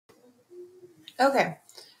Okay,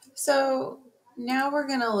 so now we're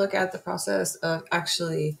going to look at the process of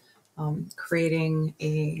actually creating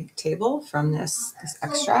a table from this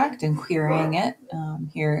extract and querying it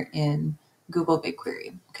here in Google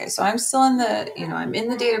BigQuery. Okay, so I'm still in the, I'm in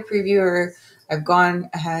the data previewer. I've gone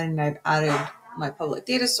ahead and I've added my public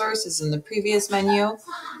data sources in the previous menu.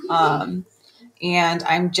 And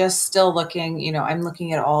I'm just still looking, I'm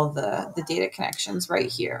looking at all the data connections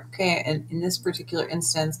right here. Okay, and in this particular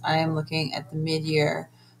instance, I am looking at the mid-year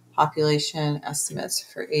population estimates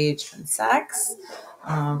for age and sex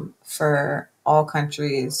for all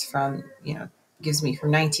countries from, gives me from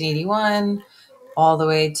 1981 all the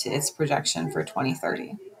way to its projection for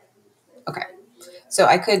 2030. Okay, so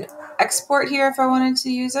I could export here if I wanted to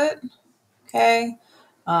use it. Okay.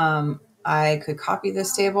 I could copy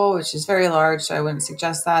this table, which is very large, so I wouldn't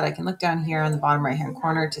suggest that. I can look down here on the bottom right-hand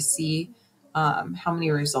corner to see how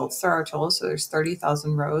many results there are total. So there's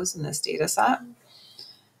 30,000 rows in this data set.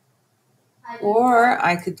 Or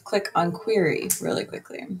I could click on query really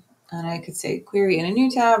quickly. And I could say query in a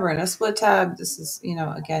new tab or in a split tab. This is,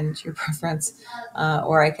 again, to your preference.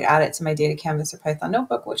 Or I could add it to my data canvas or Python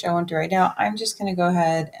notebook, which I won't do right now. I'm just going to go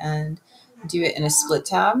ahead and do it in a split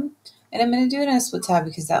tab. And I'm going to do it in a split tab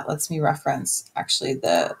because that lets me reference actually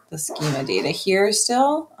the schema data here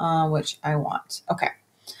still, which I want. Okay.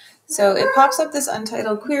 So it pops up this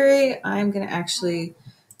untitled query. I'm going to actually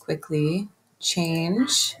quickly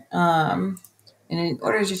change. And in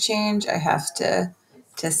order to change, I have to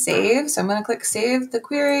save. So I'm going to click save the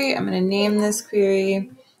query. I'm going to name this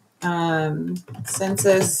query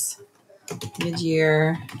census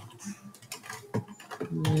mid-year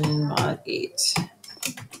mod 8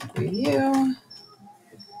 review.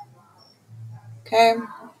 Okay.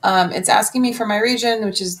 It's asking me for my region,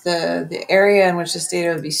 which is the area in which this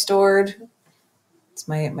data would be stored. It's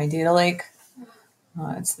my data lake.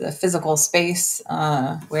 It's the physical space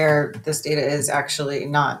where this data is actually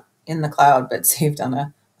not in the cloud, but saved on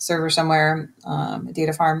a server somewhere, a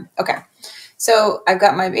data farm. Okay, so I've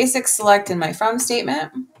got my basic select and my from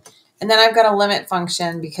statement. And then I've got a limit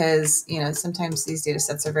function because, sometimes these data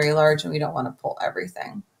sets are very large and we don't want to pull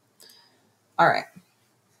everything. All right.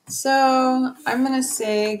 So I'm going to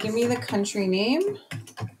say, give me the country name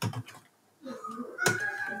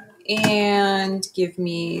and give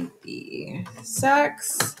me the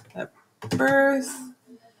sex at birth.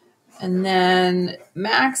 And then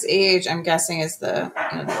max age, I'm guessing is the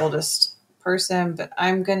oldest person, but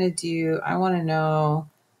I'm going to do, I want to know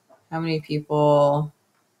how many people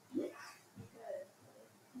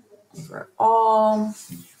overall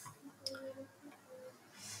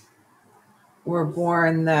were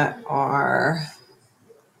born that are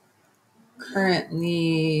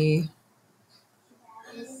currently,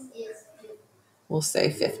 we'll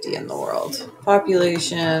say 50 in the world.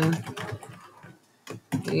 Population,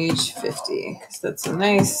 age 50, because that's a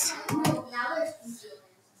nice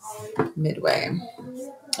midway.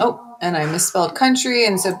 Oh, and I misspelled country.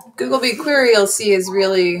 And so Google BigQuery, you'll see, is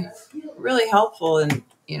really, really helpful in,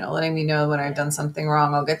 letting me know when I've done something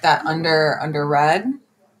wrong. I'll get that under red.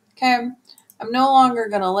 Okay. I'm no longer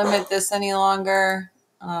going to limit this any longer.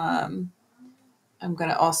 I'm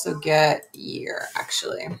going to also get year,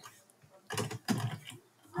 actually.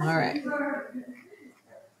 All right.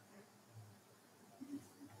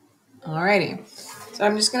 All righty. So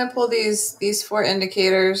I'm just going to pull these 4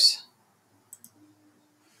 indicators.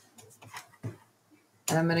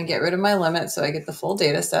 And I'm going to get rid of my limit so I get the full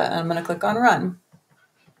data set. And I'm going to click on run.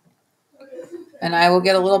 And I will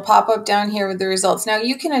get a little pop-up down here with the results. Now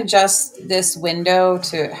you can adjust this window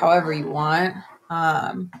to however you want.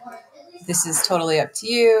 This is totally up to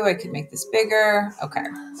you. I could make this bigger. Okay.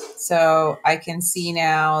 So I can see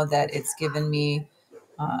now that it's given me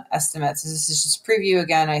estimates. This is just preview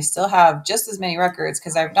again. I still have just as many records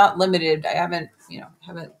because I've not limited. I haven't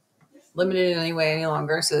limited in any way any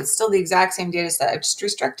longer. So it's still the exact same data set. I've just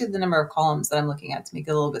restricted the number of columns that I'm looking at to make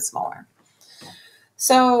it a little bit smaller.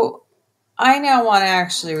 So I now want to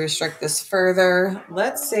actually restrict this further.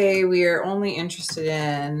 Let's say we are only interested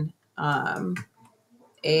in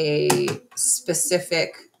a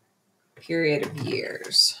specific period of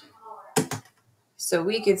years. So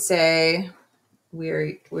we could say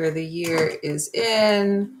where the year is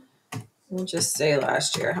in, we'll just say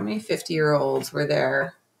last year. How many 50-year-olds were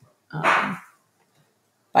there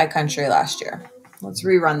by country last year? Let's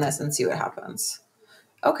rerun this and see what happens.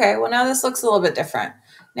 Okay, well now this looks a little bit different.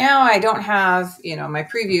 Now I don't have, my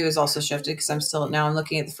preview is also shifted because I'm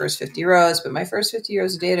looking at the first 50 rows, but my first 50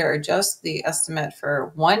 rows of data are just the estimate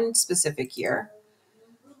for one specific year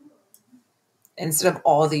instead of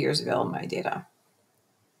all the years available in my data.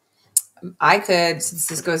 I could, since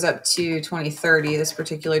this goes up to 2030, this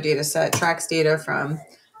particular data set tracks data from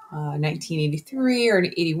 1983 or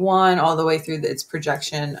 81 all the way through its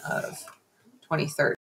projection of 2030.